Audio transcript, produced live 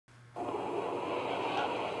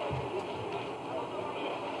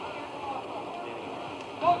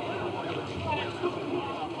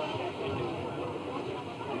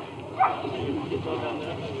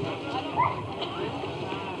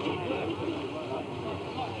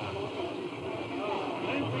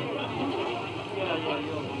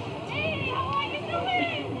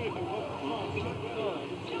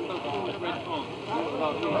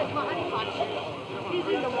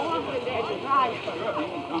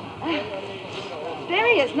There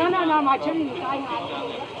he is. No, my Jimmy was dying.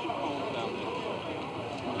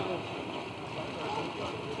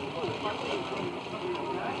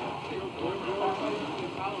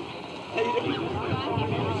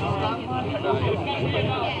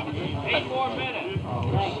 Eight more minutes.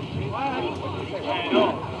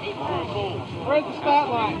 Where's the start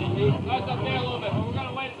line? Guys up there a little bit. We're going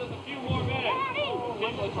to wait just a few more minutes.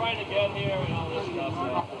 People are trying to get here and all this stuff.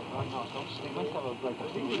 They must have a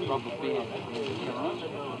rubber band.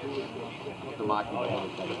 The marking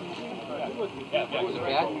band. Was it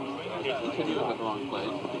bad? He said he was at the wrong place.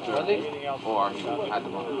 Was he? Or he had the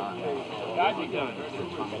wrong time.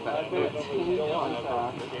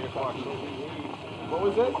 What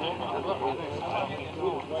was it?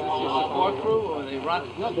 Support crew or they run?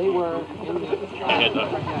 No, they were in the... I had the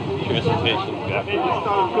transportation gap.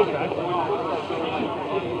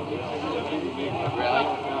 Really?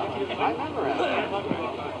 I remember it.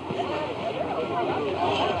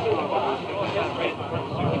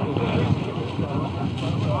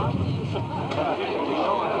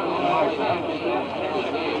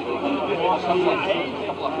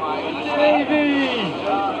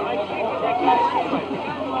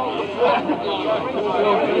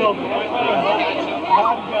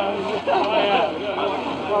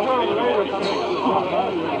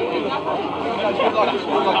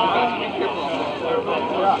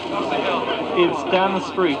 It's down the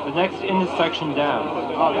street, the next intersection down.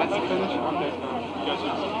 Oh, that's the finish? Okay.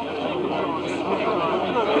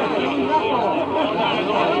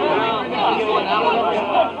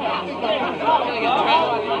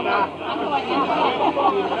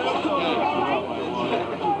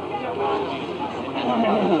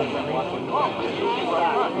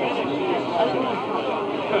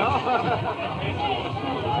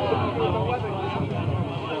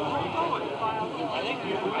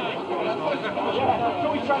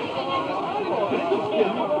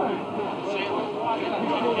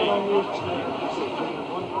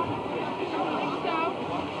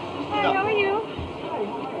 Hi, how are you?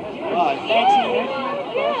 Thanks.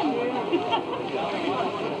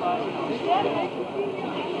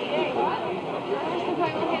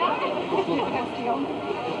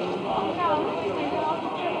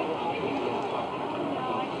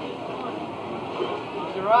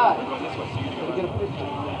 You're right. Get a picture.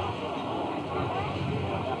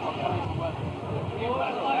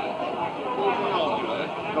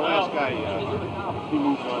 The last guy, he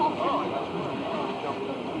moved on.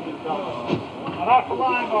 I'm off the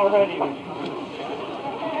line already.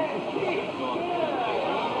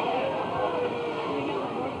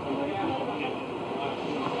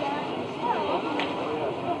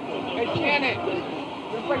 Hey, Janet,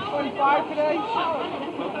 you play 25 today?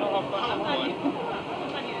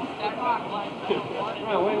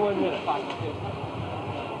 Right, wait 1 minute.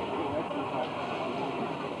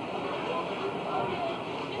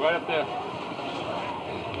 Right up there.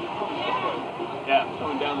 Yeah,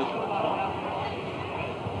 coming down this way.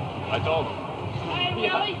 I told him.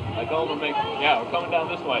 I told him to make, yeah, we're coming down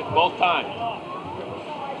this way, both times.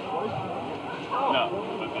 No.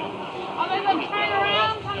 Are they going to turn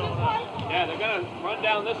around, come this way? Yeah, they're going to run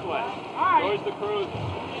down this way. right. Towards the cruiser.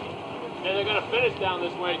 And they're going to finish down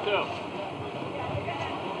this way, too.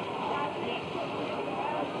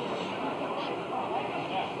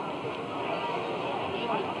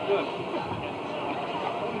 Good.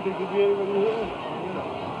 Did you be anybody here?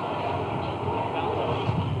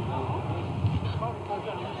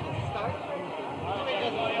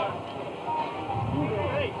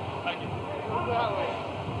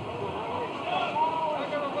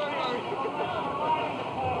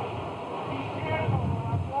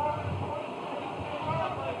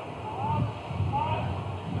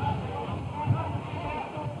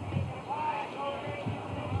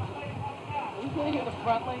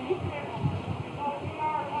 Front lady.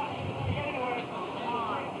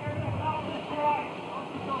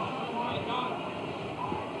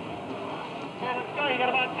 Okay, let's go. You got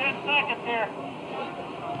about 10 seconds here.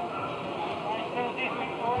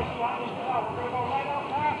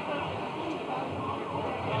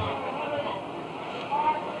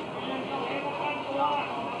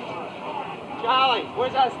 Charlie,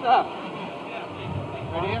 where's our stuff?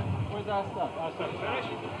 Right here? Where's our stuff? Finished?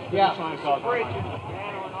 Yeah. Bridge and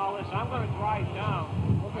piano and all this. I'm going to drive down.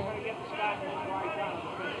 Okay.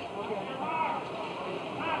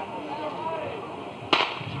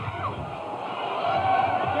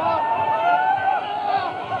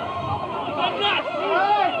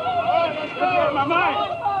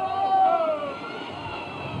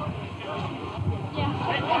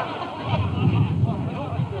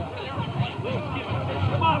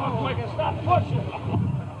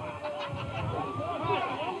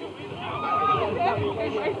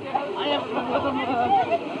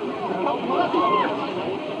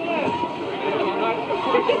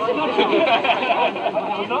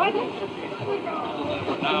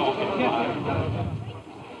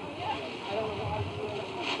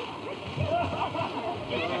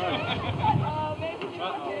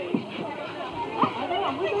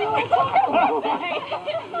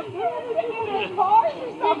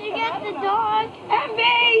 Did you get the dog? And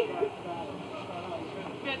me!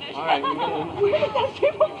 All right, Where did those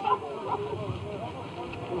people come from?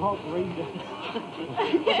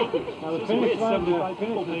 Now the finish line, the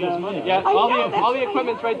finish is down there. yeah, all the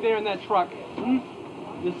equipment's right there in that truck.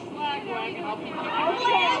 This, Okay.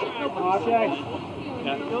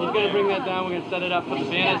 yeah, he's gonna bring that down. We're gonna set it up. Put the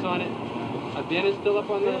banners on it. Are banners still up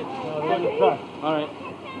on the? No, they're in the truck. All right.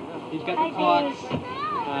 He's got the clocks.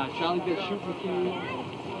 Charlie's got shooting key.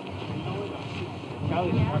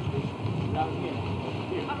 Charlie's truck is down here.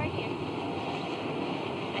 Right here.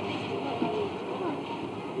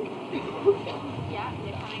 Yeah,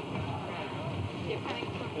 they're coming from. They're coming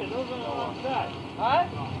from. Those are on the side. Huh?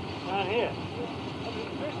 Down here.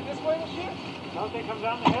 This way this year? Don't they come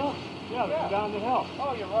down the hill? Yeah, they come down the hill.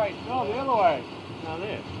 Oh, you're right. No, the other way. Down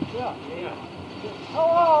there. Yeah.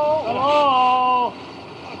 Hello. Hello!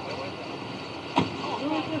 Who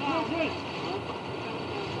is this?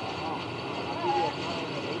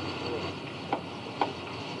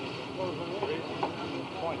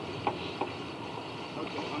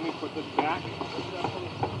 Okay, let me put this back.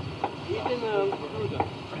 He's in the cruiser.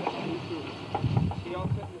 He all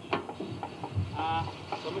set in the chute.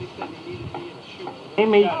 Somebody said he needed me in a chute.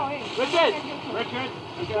 Amy. Richard! Richard,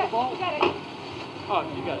 You got a ball? You got it. Oh,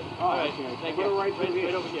 you got it. All right. Thank you. right through here.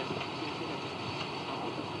 Right over here.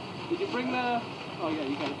 Did you bring the... Oh, yeah,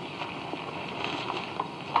 you got it.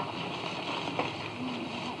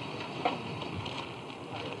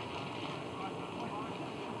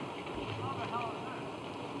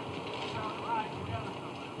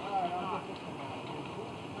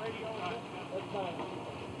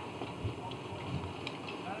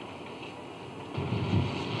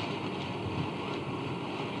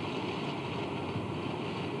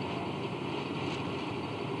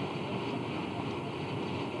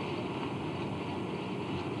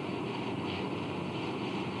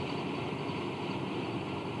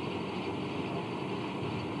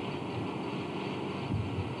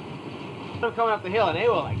 Them coming up the hill, and they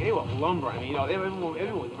were lumbering. I mean, you know, everyone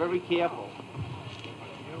was very careful.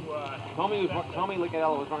 Tommy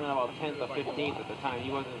Liccarello was running about 10th or 15th at the time. He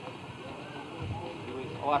was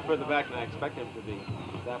a lot further back than I expected him to be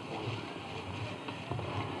at that point.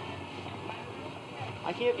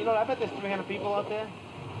 I can't, you know, I bet there's 300 people out there.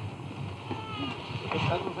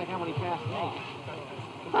 That looks like how many passed me.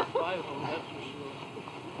 5 of them, that's for sure.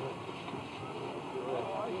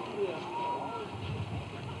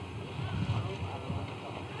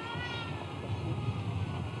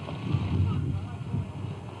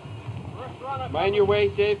 Mind your way,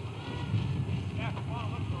 Dave.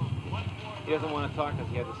 He doesn't want to talk because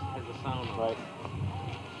he has the sound on. Right.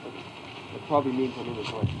 It probably means I'm in the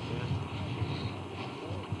voice.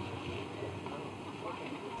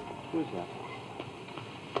 Who's that?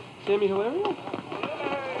 Sammy Hilario?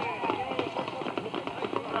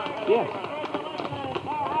 Yeah.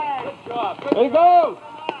 Good job. Way to go!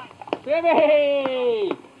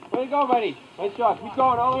 Sammy! Way to go, buddy. Nice job. Keep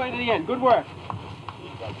going all the way to the end. Good work.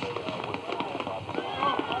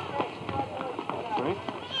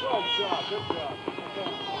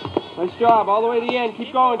 Nice job, all the way to the end.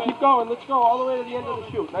 Keep going, let's go, all the way to the end of the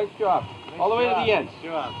chute. Nice job. All the way to the end.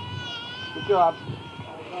 Good job.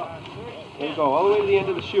 There you go, all the way to the end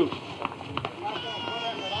of the chute.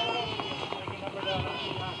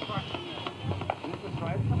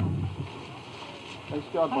 Nice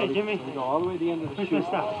job, buddy. Hi, Jimmy. There you go, all the way to the end of the Where's chute. my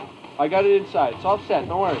stuff? I got it inside. It's all set,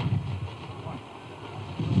 don't worry.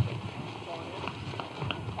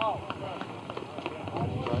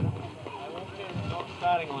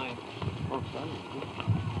 Starting line. Oh, starting.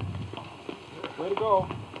 Way to go.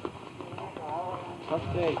 Tough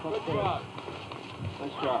day, tough day.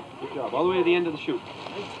 Nice job. Good job. All the way to the end of the chute.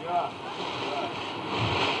 Nice job.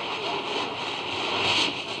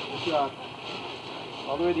 Good job.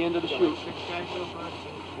 All the way to the end of the chute. 6 guys so far,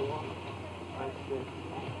 4, 5, 6.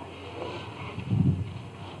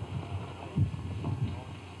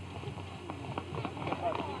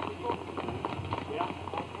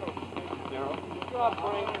 Good job,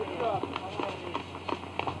 Frank. Good job.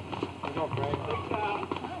 Good job, Frank. Good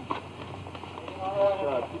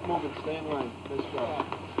job. Keep moving. Stay in line. Nice job.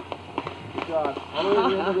 Good job. All the way to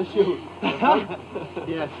the end of the shoot.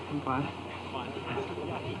 Yes, I'm fine.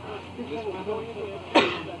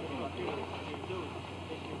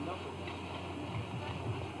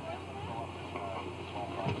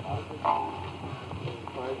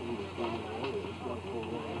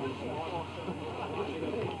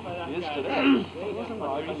 It is today.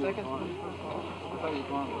 30 seconds?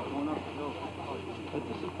 That's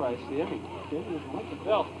a surprise, Sammy. Sammy doesn't like the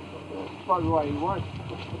belt. That's probably why he won.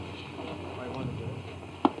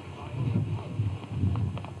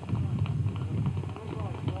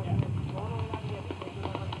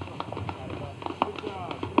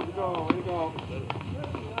 Way to go.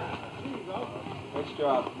 Nice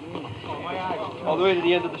job. All the way to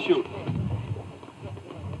the end of the shoot.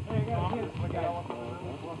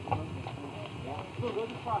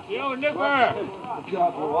 Yo, Nipper! Good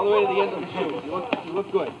job, Lou. All the way to the end of the shoot. You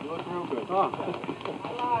look good. You look real good.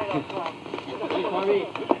 Hey, Tommy.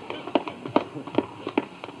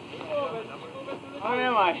 How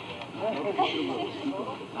am I?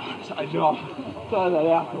 I know. Saw that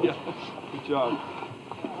out. Yeah. Good job.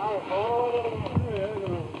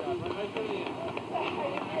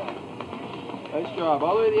 Nice job.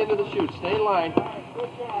 All the way to the end of the shoot. Stay in line.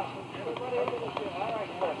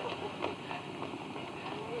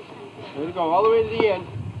 Way to go. All the way to the end.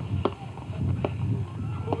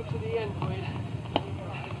 Move it to the end, please.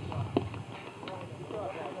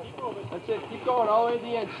 That's it. Keep going all the way to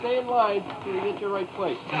the end. Stay in line until you get your right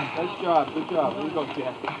place. Nice job. Good job. There you go,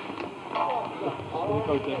 Jack. There you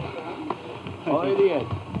go, Jack. All the way to the end.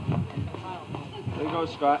 There you go,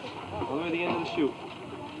 Scott. All the way to the end of the shoot.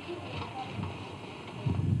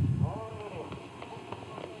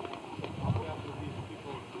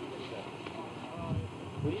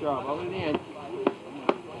 Good job. All the way to the end.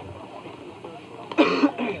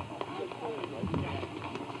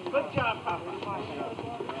 Good job, Papa. Good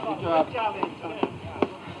job. Good job, Anton.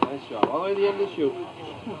 Nice job. All the way to the end of the shoot.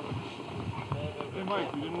 Hey, Mike,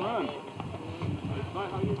 you didn't run.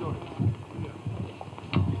 Mike, how you doing?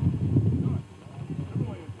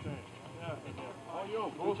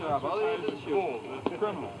 Good job. All the way to the shoot. It's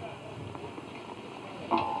criminal.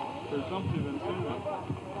 There's something in there.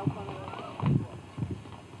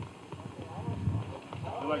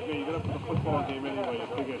 Like you get up to the football game anyway. You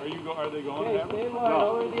figure. Are they going? Okay, stay in line.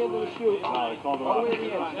 All the way to the end of the shoot. No, they called it All off. the way to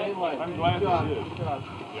the end. Stay in line. I'm glad Good job. they did. Good job.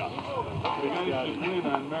 Yeah. The guys should win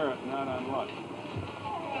on merit, not on luck.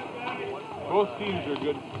 Both teams are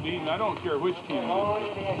good. Dean, I don't care which team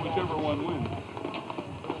wins. Whichever one wins.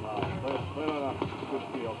 Play on a good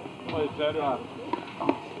field. Play it better.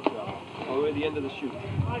 All the way to the end of the shoot.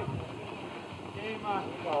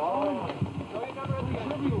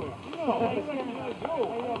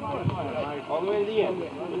 All the way to the end.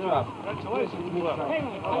 Good job. Congratulations. Move up. Do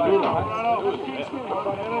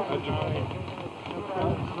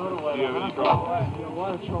you have any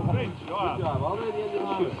problems? Great Good job. job. All the way to the end of the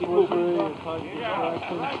shoot. Keep moving. Good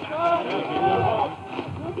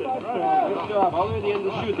job. All the way to the end of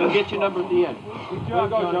the shoot. They'll get your number at the end. Good job,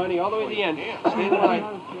 go, Johnny. All the way to the end. Stay in line.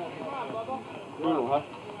 Brutal, huh?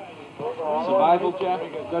 Survival, Jack?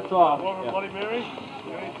 That's all. Over Bloody Mary.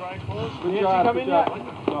 Any try close? Good job. Good job.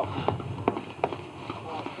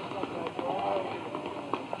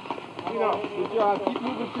 No. Good job. Keep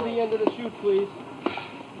moving to the end of the shoot, please.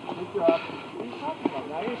 Good job.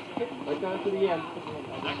 Right down to the end.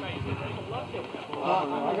 I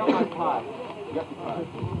got my pie. You got your pie.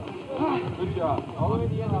 Good job. All the way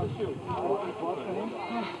to the end of the shoot.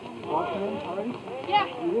 Yeah.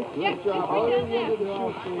 Good job. All the way to the end of the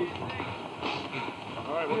shoot, please.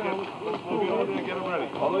 All right, we'll be over there and get them ready.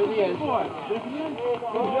 All the way to the end. Good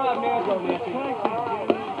job, Nancy.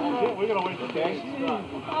 We're going to wait for Okay.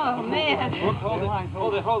 Oh, man.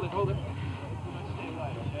 Hold it.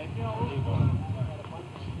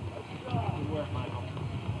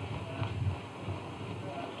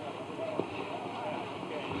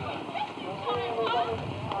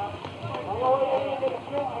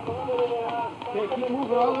 Okay, keep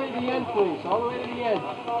moving all the way to the end, please. All the way to the end.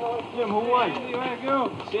 Jim, who won?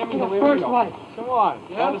 Sammy Hilario. First one. Come on.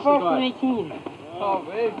 Yeah, Honest first to God. one, 18. Oh,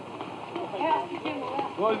 babe.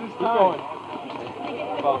 What is this Keep time? going.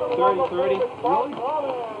 About 30. Really?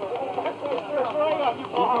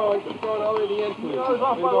 Keep going all the way to the end, please. Keep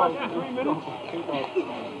going.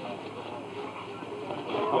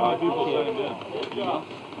 How many people signed in?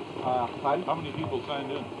 Pardon? How many people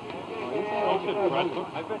signed in?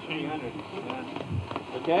 I bet you 300.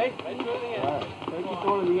 Okay? Alright. Try to keep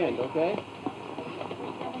going to the end, okay?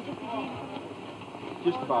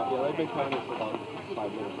 Just about, yeah, they've been counting for about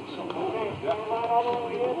 5 minutes or so.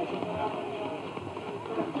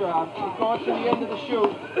 Good job. Keep going to the end of the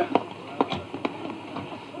chute.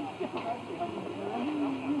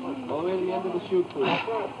 All the way to the end of the chute, please.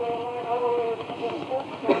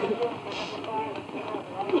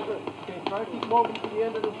 Okay, try to keep moving to the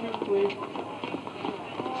end of the chute, please.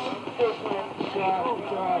 Good job, good job.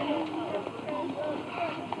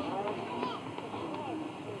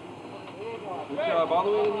 Good job, all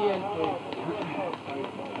the way to the end, please.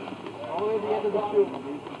 All the way to the end of the chute.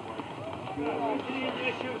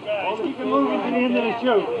 Keep it moving to the end of the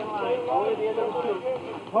chute. All the way to the end of the chute.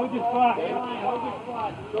 Hold your spot. Hold your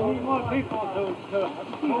spot. Don't need more people to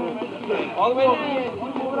All the way to the end.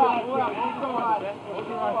 Move it up, move it up. Keep going.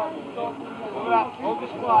 Move it up. Hold the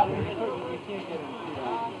squat. You can't get it.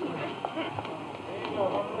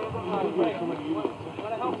 All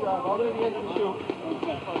the way to the end of the chute.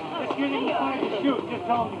 Just get inside the chute. Just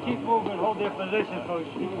tell them to keep moving. Hold their position so you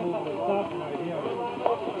keep moving. Stop right here.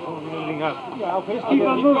 Hold everything up. Just keep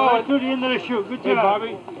on moving right through the end of the chute. Good Hey, job.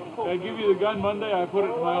 Bobby, can I give you the gun Monday? I put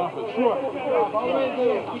it in my office. Sure. All the way to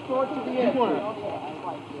the end. Keep going to the end.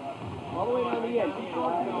 All the way down the end. Keep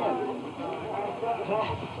going to the end.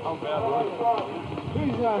 How bad was it?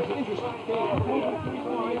 Interesting.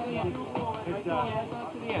 Good job.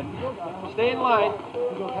 Stay in line. Keep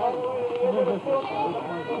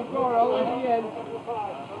going all the way to the end.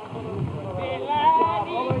 All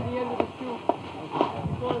the way to the end of the chute.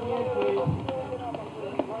 Keep going to the end, please.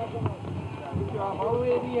 Good job. All the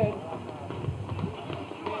way to the end.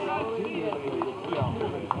 All the way to the end, please. Right down to the end of the chute.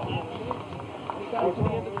 Keep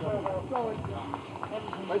going.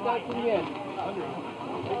 Right down to the end.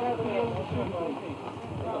 Right down to the end of the chute, please.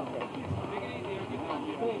 Good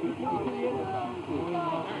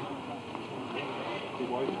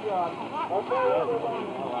job.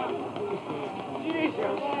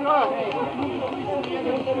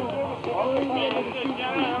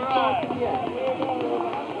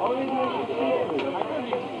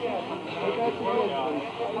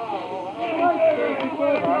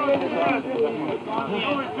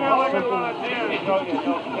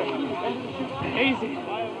 Easy.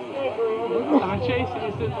 I'm chasing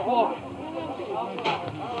you since 4.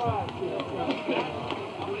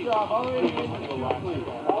 Good job. All the way to the end.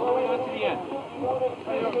 All the way to the end. All the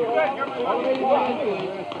way to the end, please.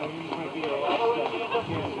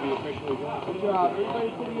 Good job. Everybody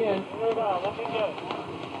to the end.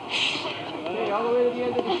 Okay, all the way to the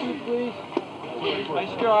end of the chute, please.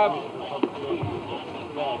 Nice job.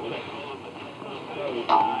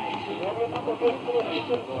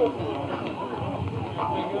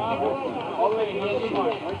 All the way to the end, come on.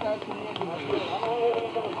 Right down to the end.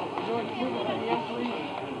 Doing the chute to the end, please.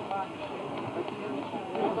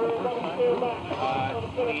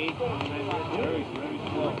 28, very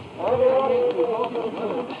slow. All the way to the end, please. Hold your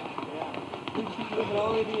position. Please keep moving all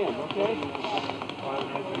the way to the end, okay?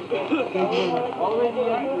 All the way to the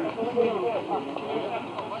end, please.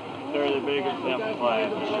 They're the bigger sample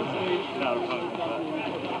size.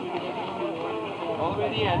 All the way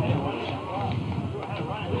to the end.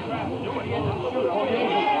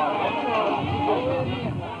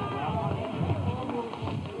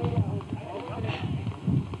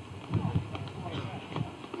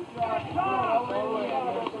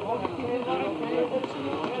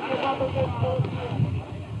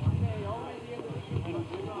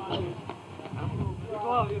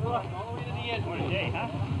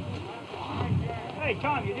 Hey,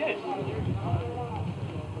 Tom, you did.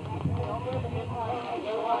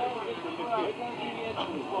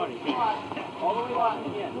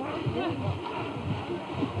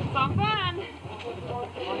 Some fun.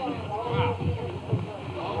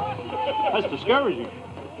 That's discouraging.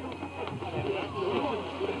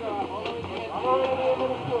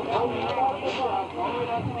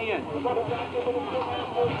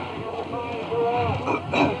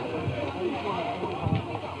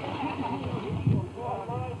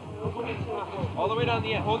 All the way down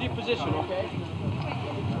the end. Hold your position, okay?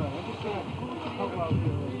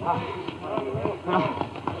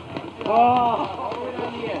 All the way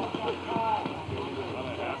down the end.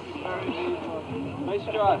 Nice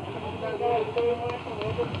job.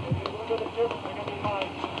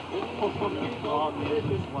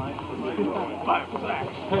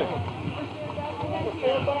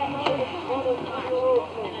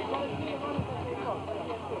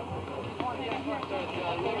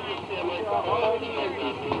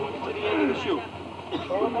 Shoot. Good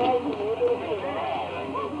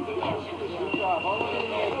job. All the way to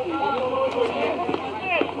the end, please.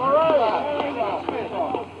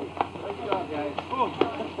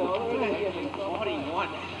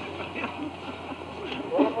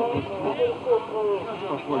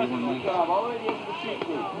 41. Good job. All the way to the end of the shoot,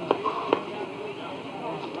 please.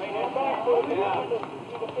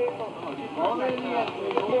 All the way to the end,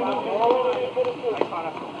 please. Good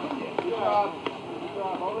job. Good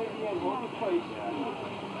job. All the way to the end. Hold your place.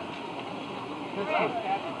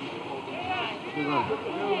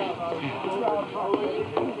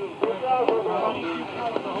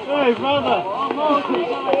 Hey, brother! Almost!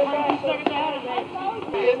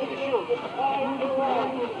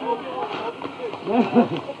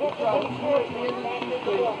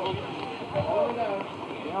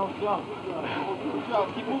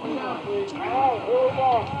 Keep moving down, please.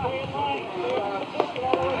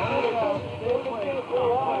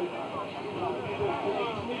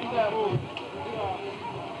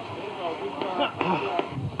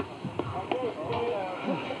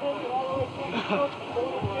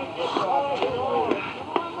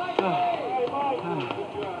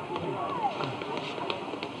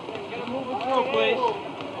 Please.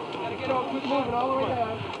 Gotta get on, quit moving all the way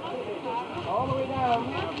down. All the way down.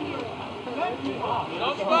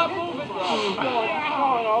 Don't stop moving. Keep going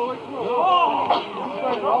all the way through.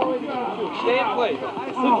 All the way down. Stay in place.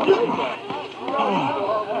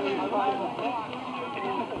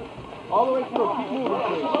 All the way through. Keep moving,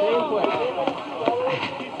 please. Stay in place.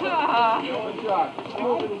 Good job. Keep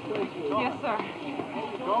moving in place, please. Yes, sir.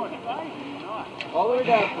 All the way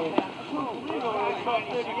down, please.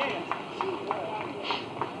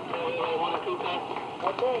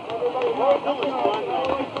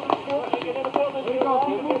 There you go.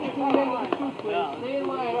 Keep moving to the end of the shoot, please. Stay in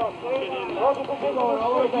line. Keep going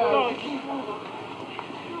all the way down.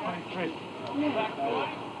 Good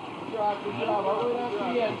job. Good job. All the way down to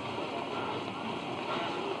the end.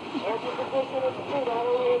 All the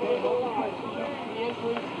end,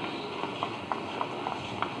 please.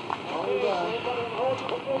 All the way down.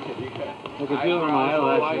 I can feel it in my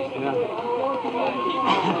eyelashes, yeah.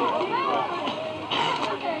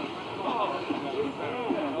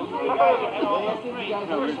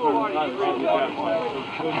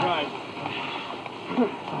 Good try.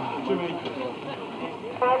 Jimmy.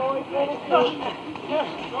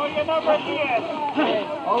 Throw your number at the end.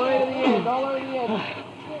 All the way to the end. All the way to the end.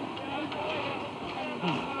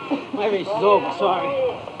 My race is over, sorry.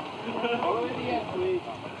 All the way to the end, please.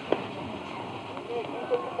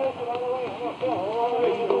 All the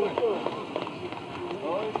way to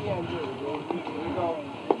the end, please. Here we go.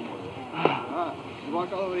 You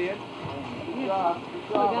walk all the way to the end? Good job. Good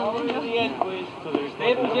job. All the way to the end, please. Stay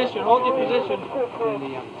in position. Hold your position.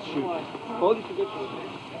 Shoot. Hold your position.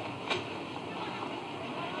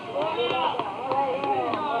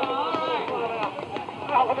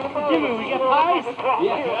 Jimmy, we get pies?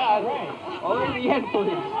 Yeah. All the way to the end,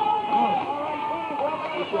 please.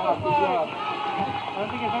 Good job. Good job. I don't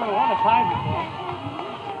think I've ever won a pie before.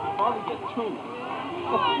 Probably get two.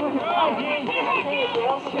 Good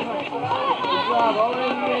job. All the way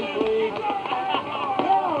to the end, please.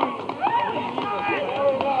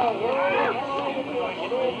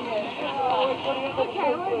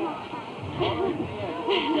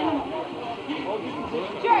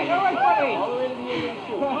 Jay, all right, buddy. All the way to the end of the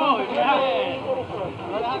shoot. Oh, yeah.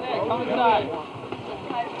 Right down there. Come inside.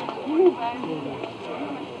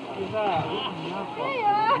 I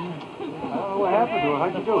don't know what happened to her.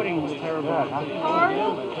 How'd you do? It was terrible. Bad, huh?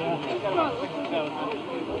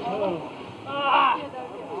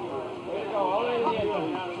 All the way to the end.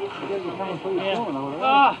 You guys are coming pretty soon over there.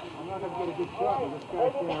 I'm not going to get a good shot with this guy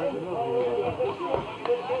standing right in the middle here.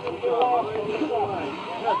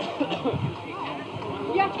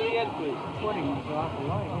 Yes, To the end, please. Footing was off the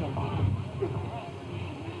line, you know.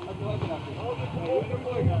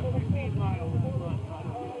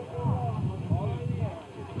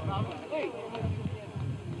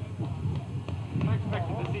 I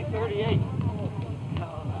expected to see 38.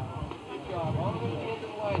 Good job. All the way to the end of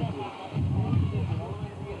the line, please.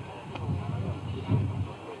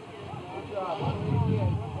 Good job. All the way to the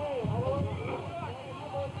end.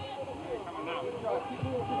 Good job. Keep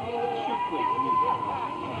moving to the end of the shoot, please.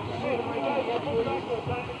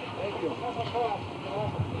 Thank you. Good job.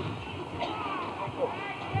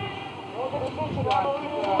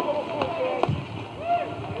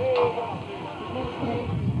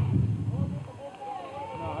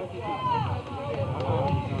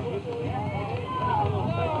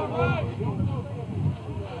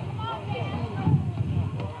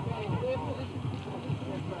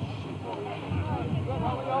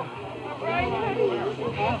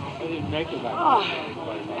 I didn't make it back.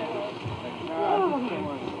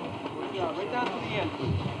 Good job. Right down to the end,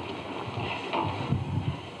 please.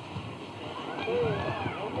 Hey,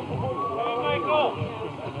 Michael.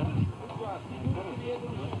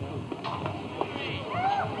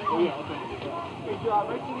 job.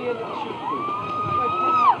 Right to the end of the shoot, please.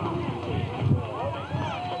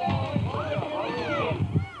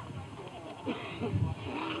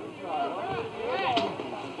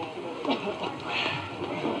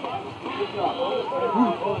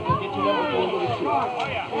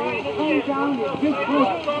 Come down, you big foot,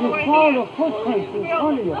 you follow the footprints in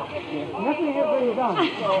front of you. Nothing ever been done.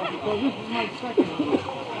 So this is my second one.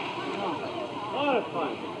 A lot of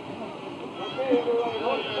fun.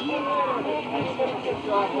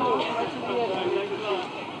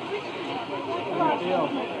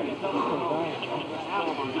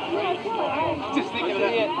 Just thinking of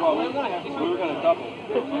that. Well, we were going to double.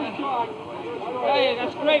 Hey,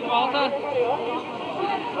 that's great, Walter. Great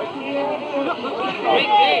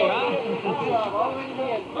day, huh?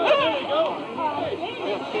 There we go.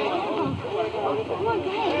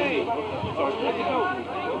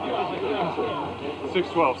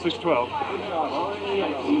 6-12, 6-12.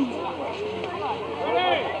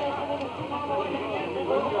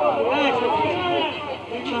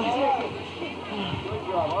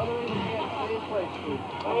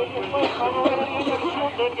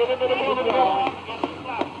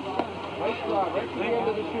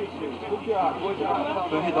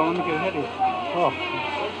 Go ahead, don't let me get ahead of you. Oh.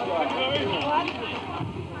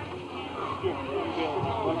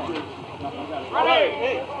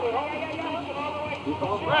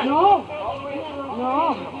 No!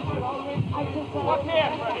 No!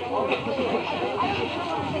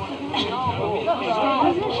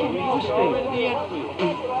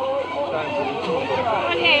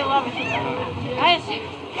 Okay, love it. Nice.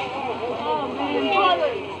 Oh, man.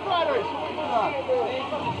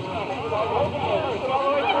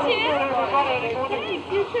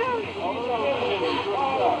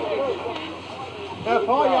 That's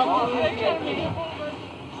all you have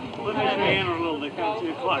Let me hand her a little, they come to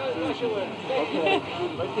the clock. Okay.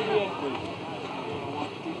 Right to the end, please.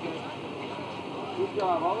 Good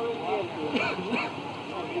job. All the way to the end,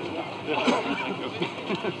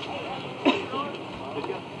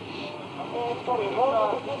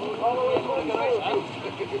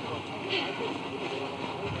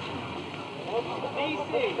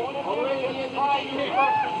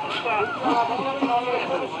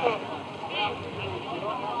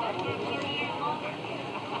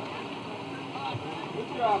 Good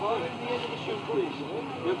job. All the way to the end of the shoot, please.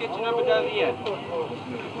 You'll get your number down the end.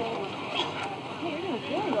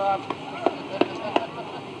 Good job.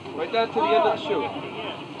 Right down to the end of the shoot.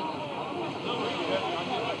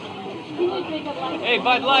 Hey,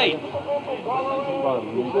 Bud Light. Good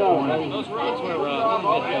Those roads were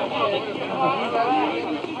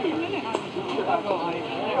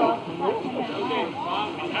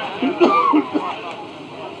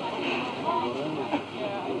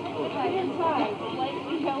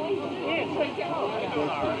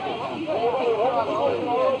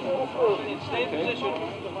Stay in position.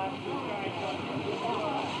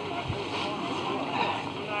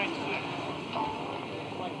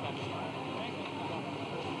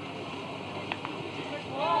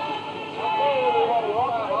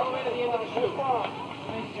 All the way to the end of the shoot. All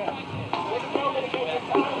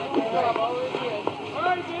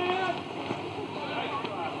right, man.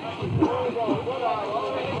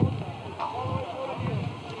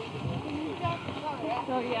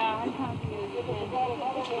 So, yeah, I'm happy with it.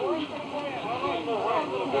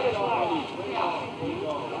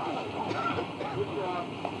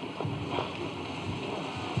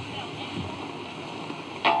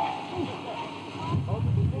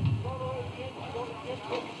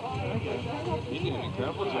 You did an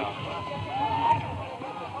incredible job.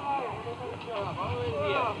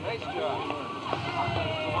 Nice job.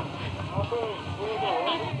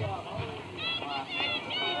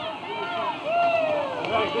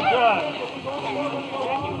 Good job.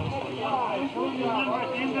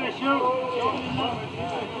 Into the shoot.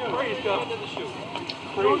 Praise God. Into the shoot.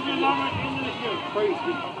 Shoot your number into the shoot. Praise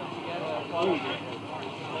God.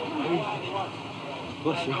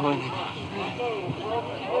 Bless your heart.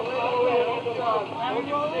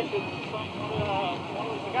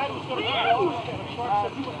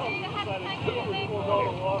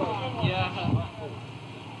 Yeah.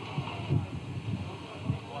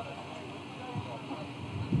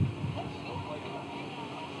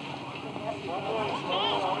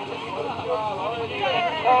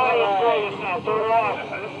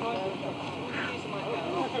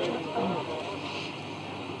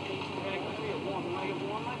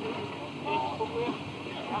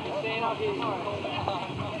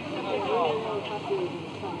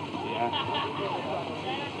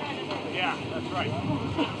 Yeah, that's right.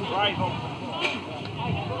 Right home.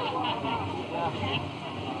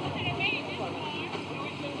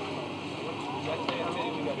 That's it.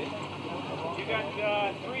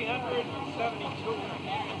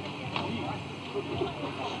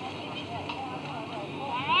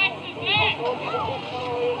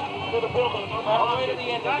 All the way to the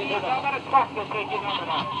end.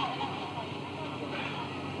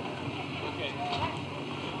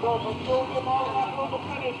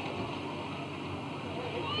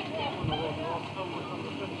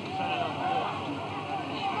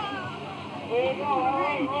 There you go, all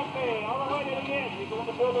right, okay, all the way to the end. You go in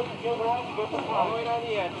the building, you go around, you go to the All the way down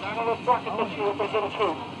the end. I'm going to truck it this year, if there's a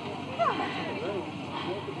shoot.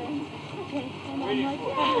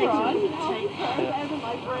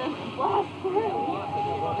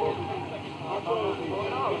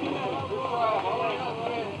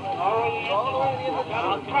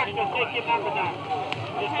 I'll truck this, take your number down.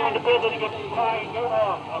 Just go in the building and get the pie and go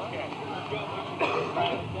on. Okay.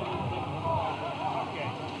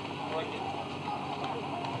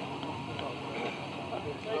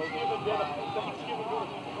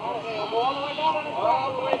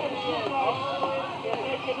 All the way to the end.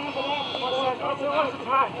 What's the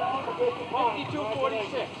time?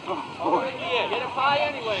 52:46. All the way to the end. Get a pie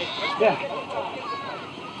anyway. Yeah,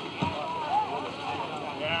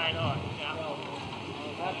 I know it.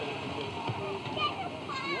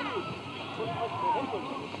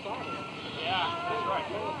 Yeah, that's right.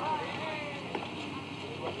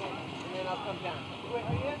 And then I'll come down.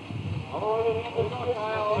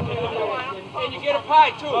 And you get a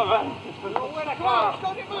pie too. All right. Come on, let's go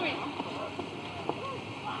get moving.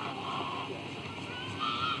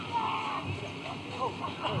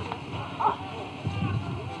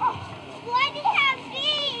 Why do you have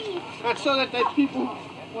these? That's so that people,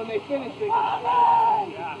 when they finish, they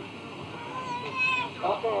can... Yeah.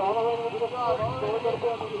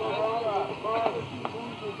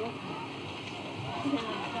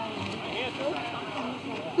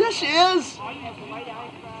 This is...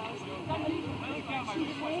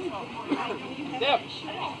 Deb.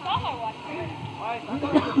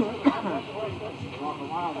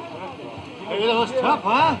 Hey, that was tough,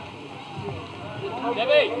 huh?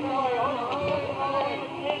 Debbie.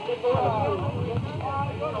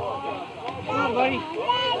 Come on, buddy.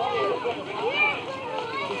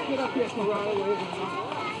 Let's get up here so we're all the way.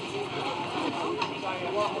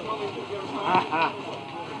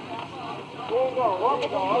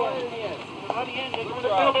 At the end, they're going to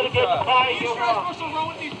build it against the pie. You sure I'm supposed to run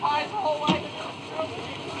with these pies the whole way?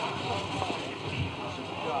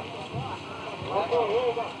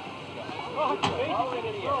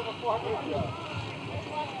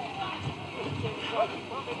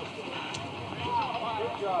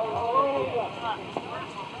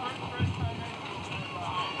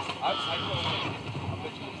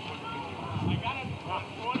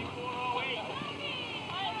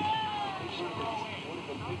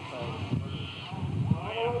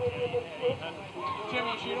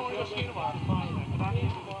 Jimmy, you don't want to go ski tomorrow.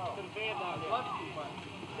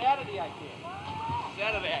 Saturday I can't.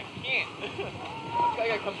 Saturday I can't. I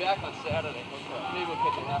gotta come back on Saturday. Maybe we'll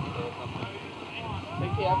catch a half a day or something.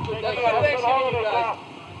 Take care. Have a good Thanksgiving, you guys.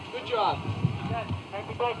 Good job.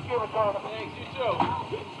 Happy Thanksgiving, Carter. Thanks, you too.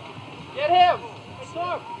 Get him. What's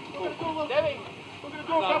up? We're gonna do a little... Debbie. We're going to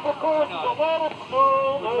do a couple calls.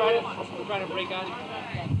 We're trying to break on you.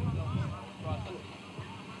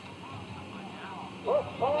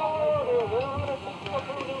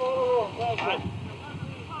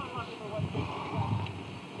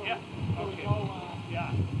 Yeah. Okay.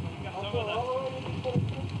 Yeah. We got some of that.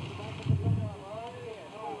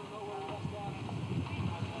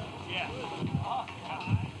 Yeah.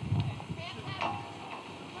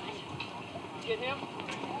 Get him?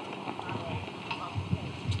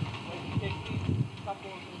 Take these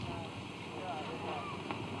couples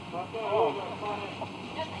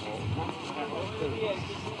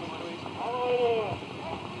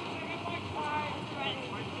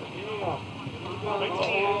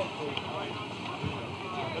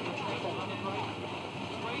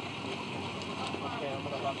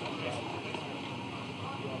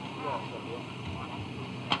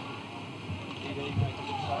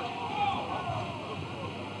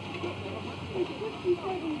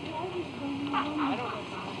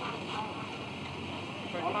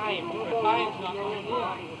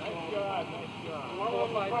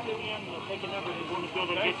Take a number, they're going to build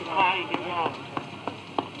a get the pie and get wrong.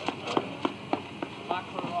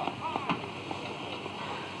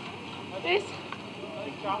 This?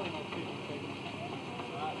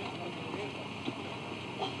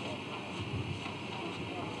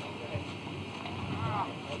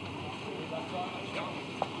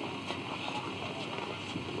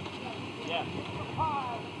 Yeah.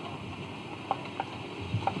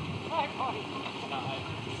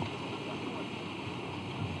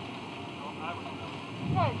 I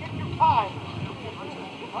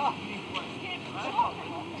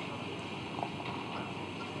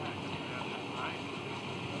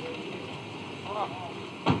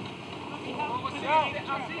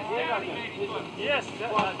Yes,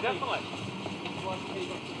 definitely.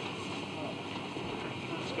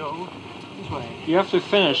 Let's go. This way. You have to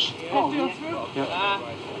finish. Oh, Yeah.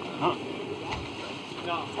 Huh?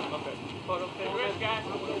 No. Okay. Where's guys?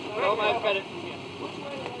 Well, I've got it from here.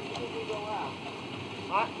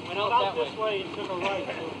 Went out this way and took a right.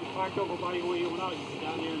 So if you parked over by where you went out, you go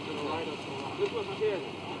down there and to the right or to the left. This wasn't here.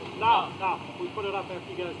 No. We put it up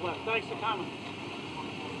after you guys left. Thanks for coming.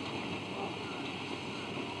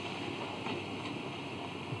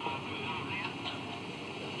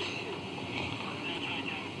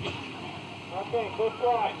 Okay, good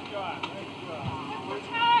try. We're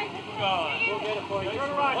tired. We'll get it for you. Turn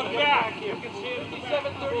around. Get back here. You can see it. It's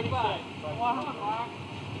 7:35. Wow.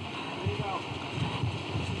 There you go.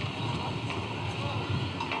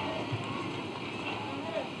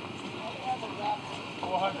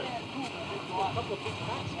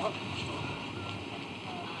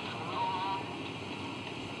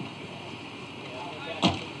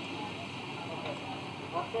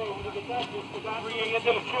 Okay, when you get that, just go down, bring it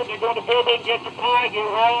into the chute, you go to the building, get your pie, get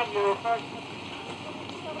around, you're first.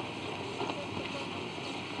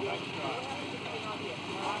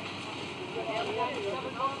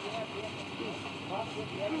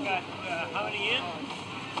 You got, how many in?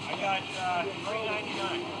 I got,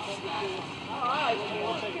 399. All right.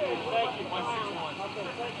 Thank you. 161.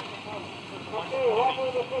 Okay, halfway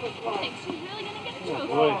to the finish line. She's really gonna get through.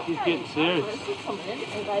 Boy, she's getting serious. This is some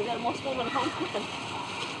innocent guy that almost went home cooking.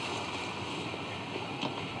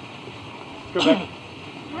 Go back.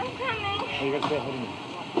 I'm coming. Oh, you gotta say ahead of me.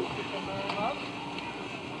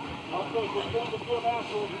 Okay, just go to the field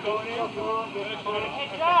afterwards. You going in? Hey,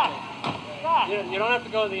 Josh. Josh. You don't have to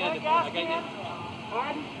go to the end of it. I got you.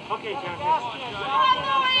 Pardon? Okay, John. Come on,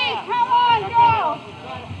 Louise. Come on, go.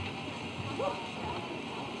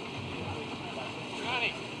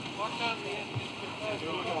 Johnny, walk down to the end.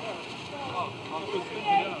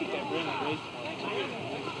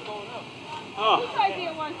 Whose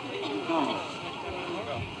idea was it?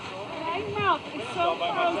 My mouth is so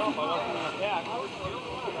frozen.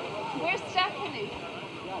 Where's Stephanie?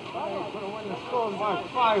 Put away the store and buy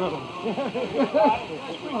 5 of them.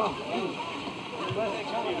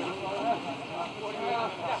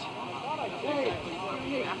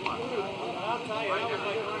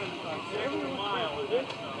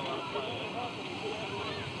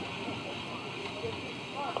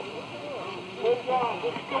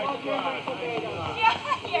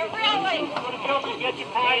 Yeah, really. Go to Gilbert, get your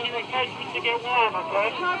pie and your engagement to get warm, okay?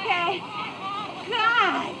 Okay.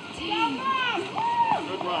 God damn.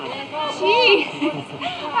 Good run. Gee,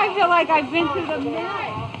 I feel like I've been through the mill.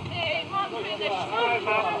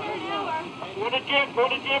 Go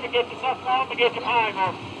to gym and get yourself warm and get your pie,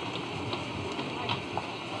 man.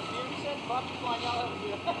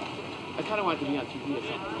 I kind of wanted to be on TV or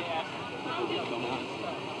something.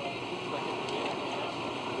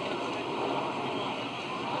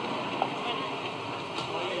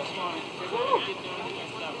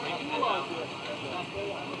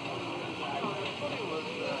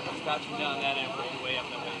 Starts from down that end, working way up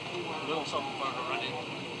the bank. Little something for her running.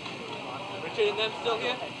 Richard and them still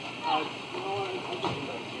here?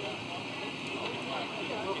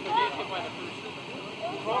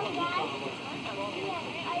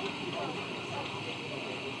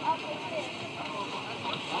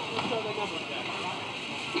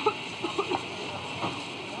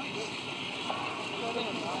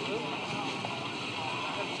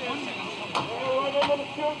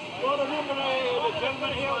 Go to him and the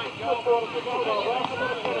gentleman here with the clipboard to go to right to the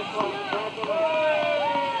finish line. Congratulations.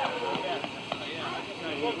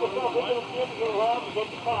 Get yourself into the gym, go around and get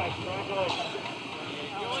the pie. Congratulations.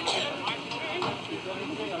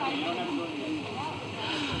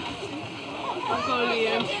 I'm going to the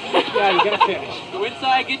end. Yeah, you gotta finish. Go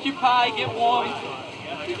inside, get your pie, get warm.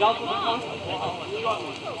 Adults will be comfortable.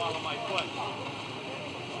 My foot.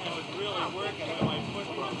 It was really working where my foot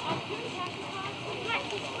was.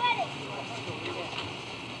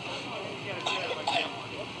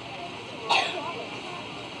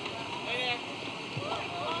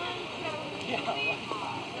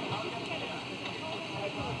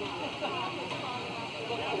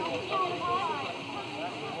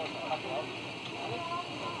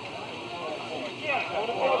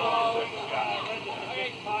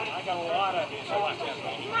 I got a lot of these.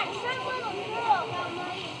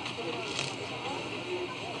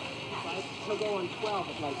 He'll go on 12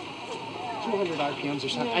 at like 200 RPMs or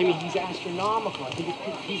something. I mean, he's astronomical. I think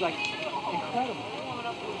he's like incredible.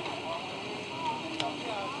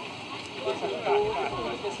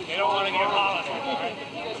 They don't want to get hollow.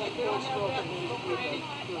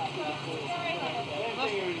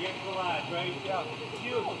 Great job.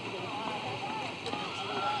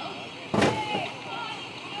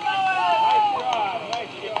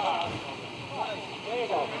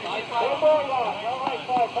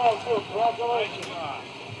 Congratulations. I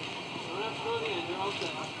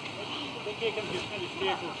think here comes your finished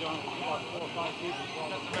vehicle, John. About 4 or 5 people.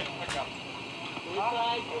 That's the right pickup.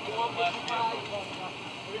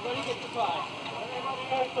 Everybody gets the pie. Everybody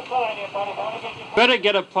gets the pie here, buddy. Better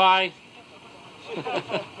get a pie.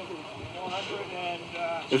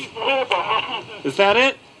 Is that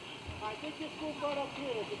it? I think this group right up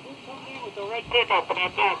here, there's a group coming in with the red pickup, and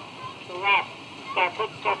that's it. The wrap. Start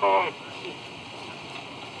putting stuff away.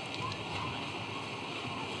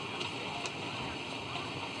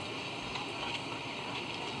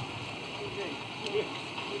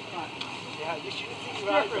 Yeah, you should see one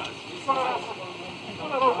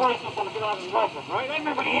of those races that'll get out of the record, right? I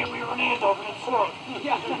remember the year we were in Andover in Florida.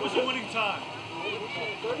 Yeah. It was a winning time.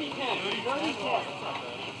 30-10. 30-10.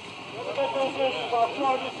 Those races, about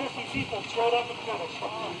 250 people showed up and finished.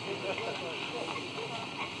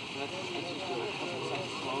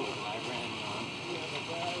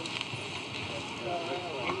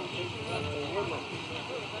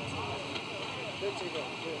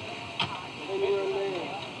 Then you run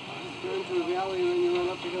there, turn to the valley, and then you run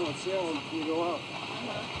up the hill and Salem, you go out.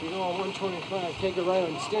 You go on 125, take a right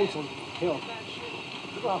on Stinson Hill.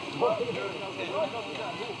 Yeah,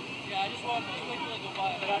 I just want to wait till I go by.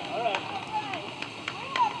 All right.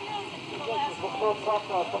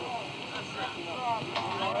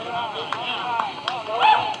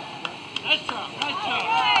 Nice job. Nice job.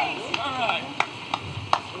 All right.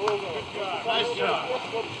 Good job. Nice job.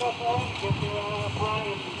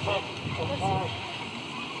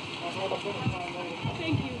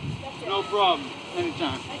 Thank you. That's it. No problem.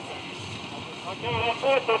 Anytime. Okay, that's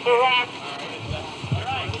it. That's a wrap. All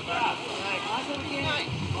right. Good job.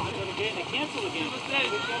 On to the game. They cancel the game.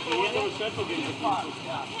 The Andover Central game. Did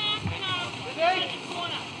they?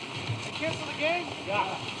 They cancel the game?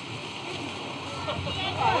 Yeah.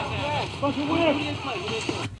 Bunch of winners.